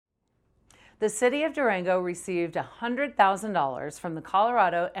the City of Durango received $100,000 from the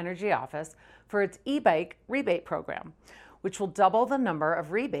Colorado Energy Office for its e-bike rebate program, which will double the number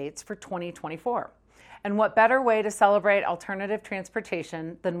of rebates for 2024. And what better way to celebrate alternative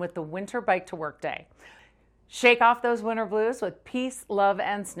transportation than with the Winter Bike to Work Day? Shake off those winter blues with Peace, Love,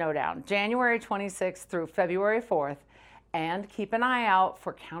 and Snowdown, January 26th through February 4th, and keep an eye out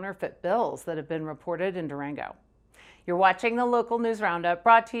for counterfeit bills that have been reported in Durango. You're watching the Local News Roundup,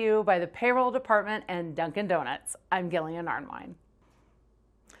 brought to you by the Payroll Department and Dunkin' Donuts. I'm Gillian Arnwine.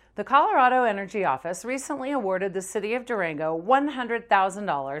 The Colorado Energy Office recently awarded the City of Durango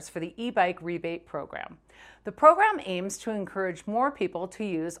 $100,000 for the e-bike rebate program. The program aims to encourage more people to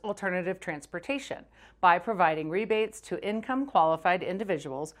use alternative transportation by providing rebates to income-qualified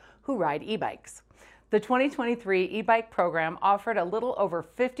individuals who ride e-bikes. The 2023 e-bike program offered a little over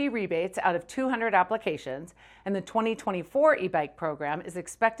 50 rebates out of 200 applications, and the 2024 e-bike program is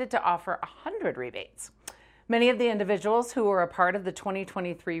expected to offer 100 rebates. Many of the individuals who were a part of the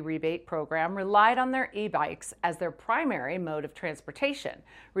 2023 rebate program relied on their e-bikes as their primary mode of transportation,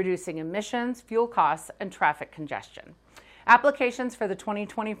 reducing emissions, fuel costs, and traffic congestion. Applications for the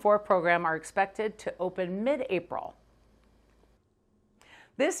 2024 program are expected to open mid-April.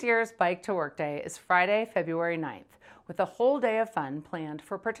 This year's Bike to Work Day is Friday, February 9th, with a whole day of fun planned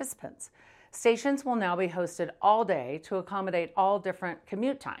for participants. Stations will now be hosted all day to accommodate all different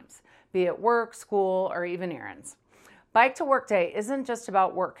commute times, be it work, school, or even errands. Bike to Work Day isn't just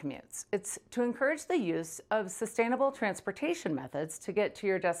about work commutes. It's to encourage the use of sustainable transportation methods to get to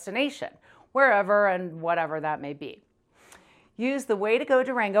your destination, wherever and whatever that may be. Use the Way to Go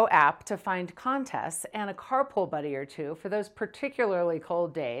Durango app to find contests and a carpool buddy or two for those particularly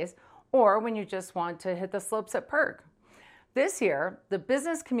cold days, or when you just want to hit the slopes at Perg. This year, the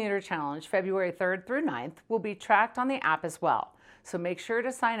Business Commuter Challenge, February 3rd through 9th, will be tracked on the app as well, so make sure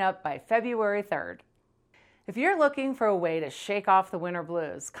to sign up by February 3rd. If you're looking for a way to shake off the winter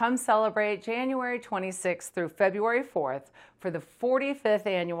blues, come celebrate January 26th through February 4th for the 45th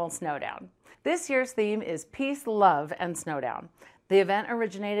annual Snowdown. This year's theme is Peace, Love, and Snowdown. The event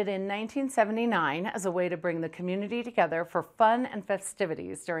originated in 1979 as a way to bring the community together for fun and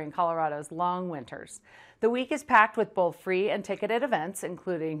festivities during Colorado's long winters. The week is packed with both free and ticketed events,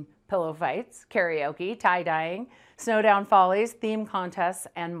 including pillow fights, karaoke, tie-dyeing, Snowdown follies, theme contests,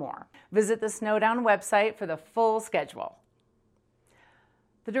 and more. Visit the Snowdown website for the full schedule.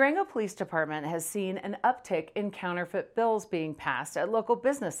 The Durango Police Department has seen an uptick in counterfeit bills being passed at local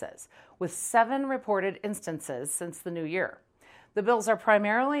businesses, with 7 reported instances since the new year. The bills are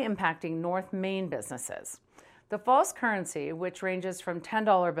primarily impacting North Main businesses. The false currency, which ranges from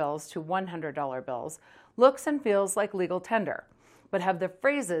 $10 bills to $100 bills, looks and feels like legal tender, but have the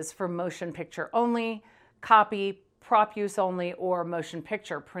phrases for motion picture only, copy, prop use only, or motion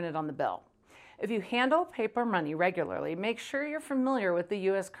picture printed on the bill. If you handle paper money regularly, make sure you're familiar with the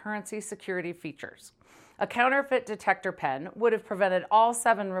U.S. currency security features. A counterfeit detector pen would have prevented all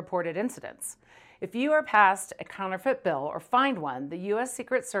 7 reported incidents. If you are passed a counterfeit bill or find one, the U.S.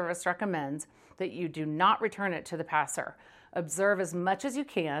 Secret Service recommends that you do not return it to the passer. Observe as much as you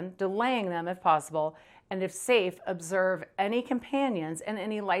can, delaying them if possible, and if safe, observe any companions and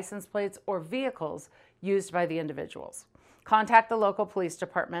any license plates or vehicles used by the individuals. Contact the local police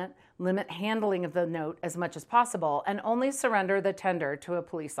department, limit handling of the note as much as possible, and only surrender the tender to a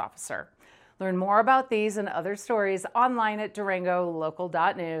police officer. Learn more about these and other stories online at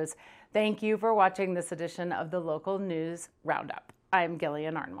durangolocal.news. Thank you for watching this edition of the Local News Roundup. I'm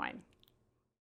Gillian Arnwine.